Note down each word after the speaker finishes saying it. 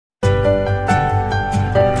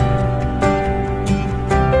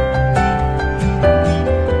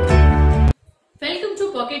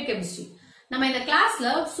நம்ம இந்த கிளாஸ்ல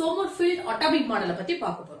Sommerfeld atomic மாடலை பத்தி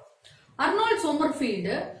பார்க்க போறோம். Arnold Sommerfeld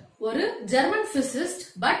ஒரு German physicist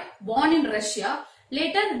but born in Russia.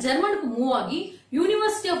 later ஜெர்மனுக்கு move ஆகி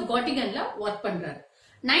யூனிவர்சிட்டி ஆஃப் காட்டிகன்ல ஒர்க் பண்றாரு.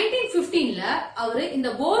 1915ல அவரு இந்த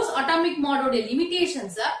போர்ஸ் அட்டாமிக் மாடலோட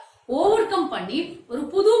லிமிடேஷன்ஸ ஓவர் கம் பண்ணி ஒரு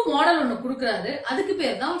புது மாடல் ஒன்னு கொடுக்கறாரு. அதுக்கு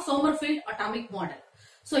பேர் தான் Sommerfeld atomic மாடல்.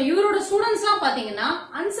 சோ இவரோட ஸ்டூடண்ட்ஸ்லாம் பாத்தீங்கன்னா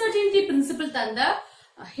அன்சர்டனிட்டி பிரின்சிபல் தந்த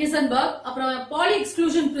ஹிசன்பர்க், அப்புறம் பாலி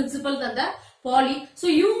எக்ஸ்க்ளூஷன் பிரின்சிபல் தந்த பாலி. சோ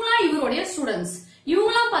இவங்கலாம் இவருடைய ஸ்டூடண்ட்ஸ்.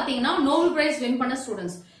 இவங்கலாம் பாத்தீங்கன்னா நோபல் பிரைஸ் வின் பண்ண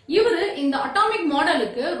ஸ்டூடண்ட்ஸ். இவரு இந்த அட்டாமிக்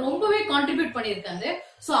மாடலுக்கு ரொம்பவே கான்ட்ரிபியூட் பண்ணிருக்காரு.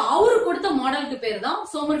 சோ அவரு கொடுத்த மாடலுக்கு பேர் தான்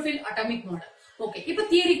Sommerfeld atomic மாடல். ஓகே, இப்ப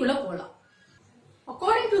தியரிக்குள்ள போலாம்.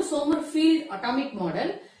 According to Sommerfeld atomic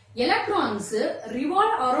model, electrons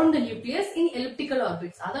revolve around the nucleus in elliptical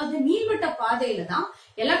orbits. அதாவது நீள்வட்ட பாதையில தான்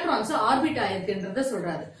எலக்ட்ரான்ஸ் ஆர்பிட் ஆயிருக்குன்றத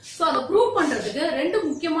சொல்றாரு. சோ அதை ப்ரூவ் பண்றதுக்கு ரெண்டு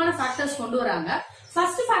முக்கியமான ஃபேக்டர்ஸ் கொண்டு வராங்க.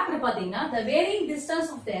 ஃபர்ஸ்ட் ஃபேக்டர் பாத்தீங்கன்னா the varying distance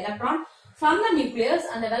of the electron from the nucleus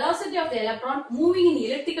and the velocity of the electron moving in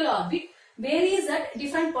elliptical orbit varies at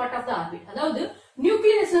different part of the orbit. அதாவது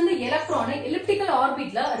நியூக்ளியஸ்ல இருந்து electron elliptical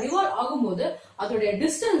ஆர்பிட்ல revolve ஆகும்போது அதோட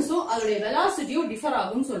டிஸ்டன்ஸும் அதோட வெலாசிட்டியும் differ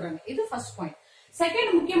ஆகும்னு சொல்றாங்க. இது first point. Second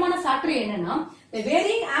முக்கியமான factor என்னன்னா the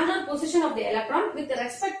varying angular position of the electron with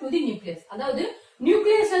respect to the nucleus. அதாவது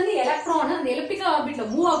நியூக்ளியஸ்ல இருந்து எலக்ட்ரான் அந்த எலிப்டிக்கல் ஆர்பிட்ல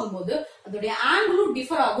மூவ் ஆகும்போது அதோட ஆங்கிளும்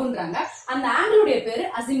டிஃபர் ஆகும்ன்றாங்க. அந்த ஆங்கிளுடைய பேரு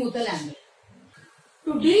azimuthal angle.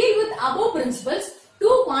 To deal with above principles,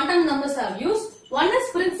 two quantum numbers are used. One is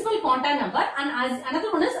principal quantum number and another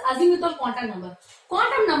one is azimuthal quantum number.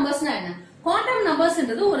 Quantum numbers na enna? Quantum numbers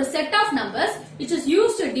endradhu ஒரு set of numbers which is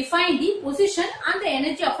used to define the position and the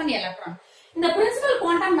energy of an electron. இந்த principal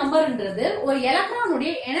quantum நம்பர்ன்றது ஒரு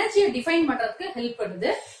எலக்ட்ரானுடைய எனர்ஜியை define பண்றதுக்கு help பண்ணுது.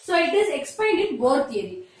 So it is explained in bore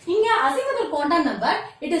theory. இங்க azimuthal quantum number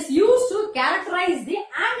it is used to characterise the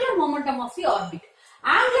angular momentum of the orbit.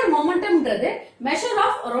 Angular மொமெண்டம்ன்றது measure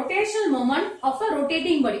of rotational moment of a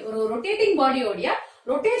rotating பாடி. ஒரு rotating பாடியோட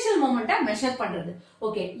rotational மொமெண்ட measure பண்றது.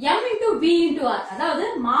 Okay, m into v into r, அதாவது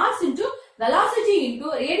mass into velocity into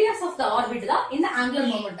radius of the orbit தான் இந்த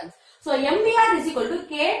angular momentum. So mvr is equal to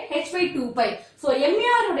k h by 2 pi. So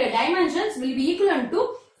mvr உடைய dimensions will be equivalent to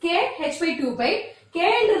k h by 2 pi. k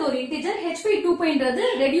என்றது ஒரு integer, h by 2 pi என்றது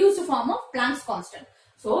reduced form of Planck's constant.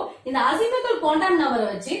 So இந்த azimuthal quantum number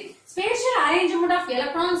வச்சு spatial arrangement of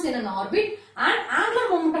electrons in an orbit and angular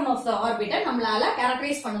momentum of the orbit நம்மளால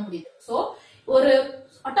characterize பண்ண முடியுது. So ஒரு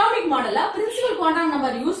atomic மாடல principal quantum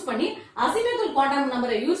number use பண்ணி azimuthal quantum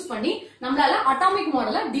number use பண்ணி நம்மளால atomic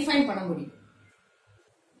மாடல define பண்ண முடியும்.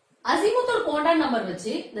 Azimuthal quantum number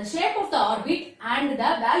வச்சு the shape of the orbit and the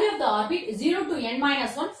value of the orbit 0 to n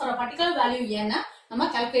minus 1 for a particular value n நம்ம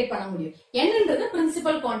calculate பண்ண முடியும். n என்றது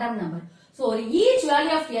principal quantum number. So each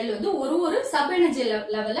value of L வந்து ஒரு sub energy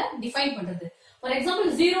level define பண்றது. For example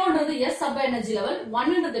 0 என்றது S sub energy level,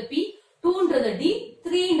 1 என்றது P, 2 என்றது D,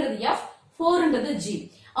 3 என்றது F, 4 என்றது G.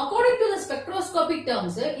 According to the spectroscopic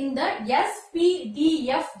terms, இந்த S, P, D,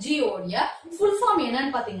 F, G ஓடிய full form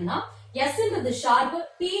என்னன்னு பாத்தீங்கன்னா S என்றது sharp,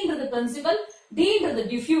 P என்றது principal, D என்றது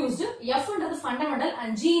diffused, F என்றது fundamental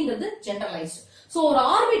and G என்றது generalized. So ஒரு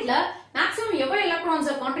ஆர்பிட்ல மேக்ஸிமம் எவ்வளவு எலக்ட்ரான்ஸ்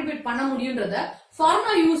கான்ட்ரிபியூட் பண்ண முடியும்ன்றத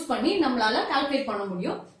ஃபார்முலா யூஸ் பண்ணி நம்மளால கால்குலேட் பண்ண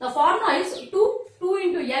முடியும். The formula is 2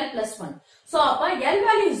 into L plus 1. So அப்ப L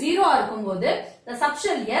value 0 இருக்கும்போது the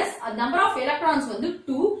subshell S, number of electrons வந்து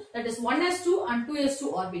 2, that is 1s2 and 2s2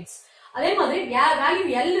 orbits. அதே மாதிரி value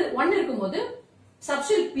L 1 இருக்கும்போது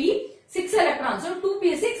subshell P 6 electrons,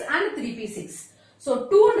 2p6 and 3p6. So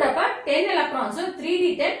 2 ன்றப்ப 10 electrons,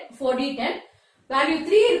 3d10, 4d10. Value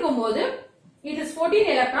 3 இருக்கும்போது it is 14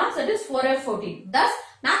 electrons, that is 4f14. Thus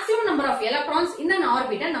maximum number of electrons in an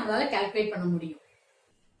orbit நம்மளால calculate பண்ண முடியும்.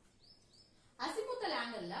 Azimuthal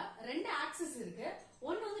ஆங்கிள்ல ரெண்டு axis இருக்கு.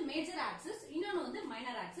 ஒன்னு வந்து மேஜர் ஆக்சிஸ், இன்னொன்னு வந்து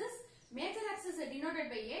minor axis. Major axis denoted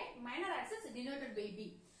by A, minor axis denoted by B.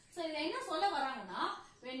 So இதுல என்ன சொல்ல வராங்கன்னா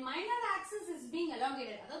when minor axis is being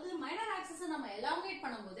elongated, அதாவது minor axis நம்ம elongate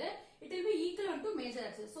பண்ணும்போது it will be equivalent to major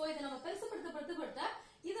axis. So இத நம்ம பெருசுபடுத்த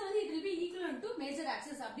இது வந்து it will be equivalent to major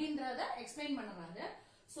axis அப்படின்றத எக்ஸ்பிளைன் பண்றாங்க.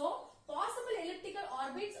 So possible elliptical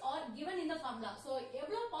orbits are given in the formula. So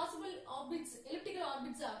எவ்வளவு possible orbits elliptical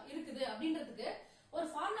orbits இருக்குது அப்படின்றதுக்கு ஒரு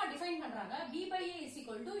ஃபார்முலா டிஃபைன் பண்றாங்க. b by a is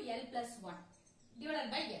equal to l plus 1 divided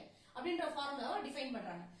by l அப்படின்ற ஃபார்முலாவை define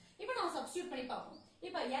பண்றாங்க. இப்போ நாம சப்ஸ்டிட்யூட் பண்ணி பார்ப்போம்.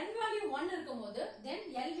 இப்ப n value 1 இருக்கும்போது then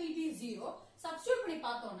l will be 0. Substitute பண்ணி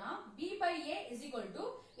பார்த்தோம்னா b by a is equal to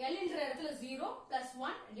l என்ற இடத்துல 0 plus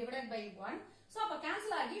 1 divided by 1. So அப்ப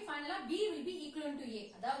கேன்சல் ஆகி ஃபைனலா b will be equivalent to a.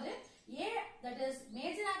 அதாவது a, that is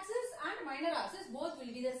major axis and minor axis, both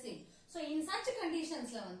will be the same. So in such conditions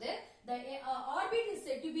ல வந்து the orbit is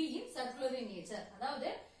said to be in circular in nature. அதாவது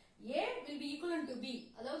A will be equivalent to B.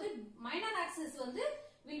 அதாவது minor axis வந்து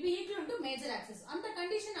will be equivalent to major axis. அந்த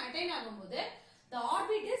condition attain ஆகும்போது the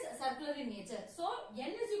orbit is circular in nature. So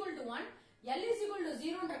n is equal to 1, L is equal to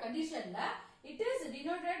 0 என்ற conditionல it is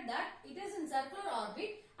denoted that it is in circular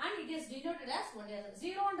orbit and it is denoted as 1s.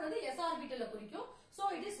 0 ன்றது s orbital குறிக்கும். So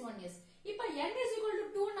it is 1s. இப்ப n is equal to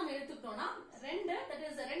 2 நம்ம எடுத்துக்கிட்டோம்னா that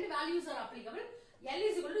is ரெண்டு values are applicable. L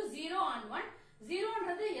is equal to 0 and 1. 0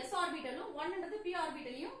 ன்றது s orbitalum 1 ன்றது p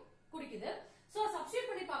orbitalயும் குறிக்குது. So substitute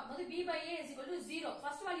பண்ணி பாக்கும்போது b by a is equal to 0.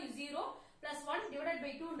 First value 0 plus 1 divided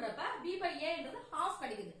by 2 ன்றப்ப b by a ன்றது half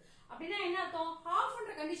கிடைக்குது. அப்படினா என்ன அர்த்தம்? half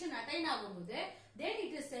என்ற கண்டிஷன் அட்டைன் ஆகும்போது then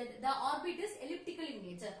it is said the orbit is elliptical in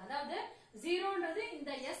nature. அதாவது 0 ன்றது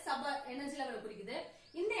இந்த s sub energy level குறிக்குது.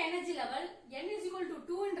 இந்த energy level n is equal to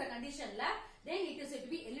 2 என்ற கண்டிஷன்ல then it is said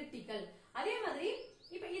to be elliptical. அதே மாதிரி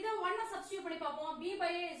இப்ப இத 1 சப்ஸ்டிட்யூட் பண்ணி பாப்போம். b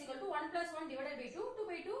by a is equal to 1 plus 1 divided by 2 2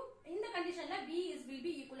 by 2. இந்த கண்டிஷன்ல b will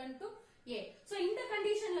be equivalent to a. So இந்த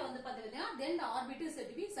கண்டிஷன்ல வந்து பாத்தீங்கன்னா then the orbit is said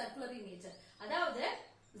to be circular in nature. அதாவது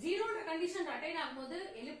 0 என்ற கண்டிஷன் அட்டைன் ஆகும்போது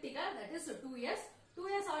elliptical, that is 2s.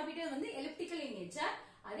 2s orbital வந்து elliptical in nature.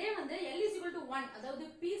 அதே வந்து L is equal to 1, அதாவது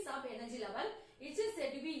p sub energy level, it is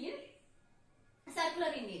said to be in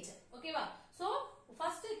circular in nature. ஓகேவா? So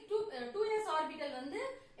first 2s orbital வந்து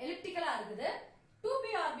elliptical இருக்குது, 2p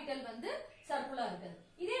orbital வந்து circular இருக்குது.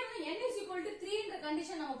 இதே வந்து n is equal to 3 என்ற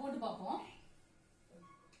கண்டிஷன் நம்ம போட்டு பார்ப்போம்.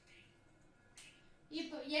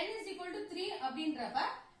 இப்போ n is equal to 3 அப்படின்றப்ப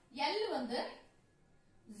L வந்து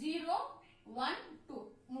 0 1 2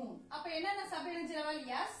 3. அப்ப என்னென்ன sub energy level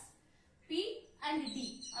s p and d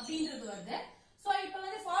அப்படின்றது வருது. சோ இப்போ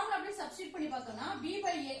வந்து ஃபார்முலா அப்படியே சப்ஸ்டிட்யூட் பண்ணி பார்த்தோம்னா b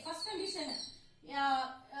by a first condition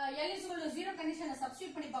L is equal to 0 கண்டிஷனை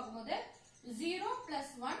சப்ஸ்டிட்யூட் பண்ணி பார்க்கும்போது 0 plus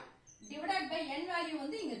 1 divided by n value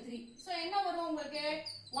வந்து இங்க 3. சோ என்ன வரும் உங்களுக்கு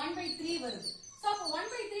 1 by 3 வருது. சோ அப்ப 1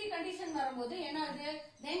 by 3 கண்டிஷன் வரும்போது என்ன ஆகுது?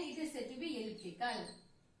 then it is said to be elliptical.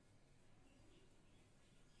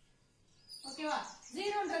 ஓகேவா?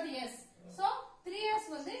 0 ன்றது s. சோ 3s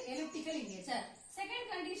வந்து elliptical in nature. Second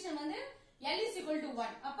condition வந்து L is equal to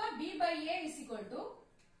 1. அப்ப b by a is equal to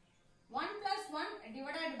 1 plus 1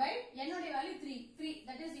 divided by n உடைய value 3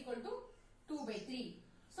 that is equal to 2 by 3.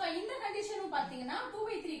 So இந்த கண்டிஷனும் பாத்தீங்கன்னா 2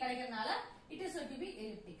 by 3 கிடைக்கிறதுனால it is said to be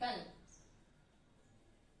elliptical.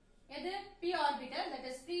 எது p orbital, that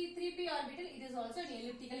is 3p orbital, it is also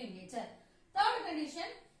elliptical in nature. Third condition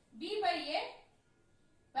b by a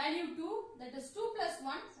value 2, that is 2 plus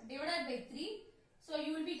 1 divided by 3. So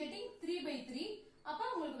you will be getting 3 by 3. அப்ப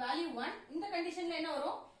உங்களுக்கு value 1. இந்த கண்டிஷன்ல என்ன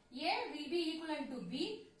வரும்? a will be equivalent to b.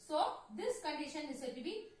 So this condition is said to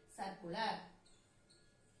be circular.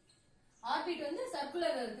 Orbit வந்து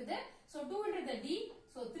circular இருக்குது. So 2 into the d.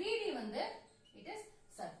 So 3d வந்து it is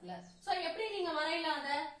circular. So எப்படி நீங்க வரையலாம் அத?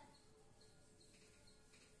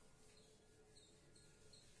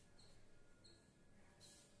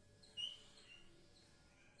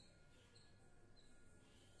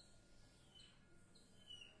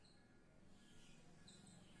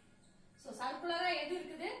 So circular எது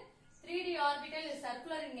இருக்குது? 3d orbital is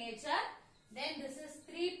circular in nature. Then this is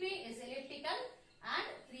 3p is elliptical and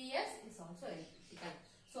 3s is also elliptical.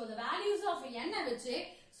 So the values of n வச்சு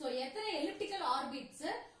so எத்தனை elliptical orbits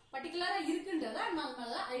particular இருக்குன்றத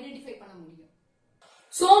நம்மால ஐடென்டிஃபை பண்ண முடியும்.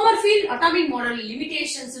 Sommerfeld atomic model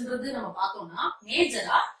limitationsன்றது நம்ம பார்த்தோம்னா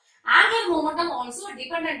மேஜரா angular momentum also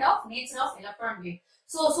dependent of nature of electron wave.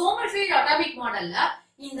 So Sommerfeld atomic modelல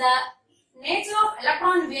இந்த nature of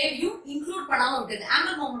electron wave you include பண்ணாம விட்டது.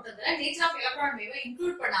 angular momentumல nature of electron wave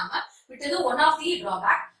include பண்ணாம விட்டது one of the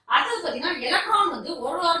drawback. அடுத்து பாத்தீங்கன்னா electron வந்து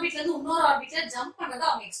ஒரு ஆர்பிட்ல இருந்து இன்னொரு ஆர்பிட்ல ஜம்ப் பண்றத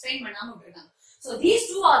அவங்க எக்ஸ்பிளைன் பண்ணாம விட்டுருக்காங்க. So these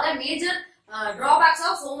two are the major drawbacks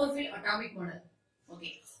of Sommerfeld atomic model.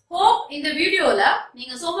 Okay. Hope இந்த வீடியோல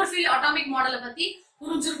நீங்க Sommerfeld atomic model பத்தி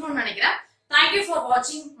புரிஞ்சிருக்கும்னு நினைக்கிறேன். Thank you for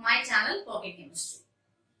watching my channel Pocket Chemistry.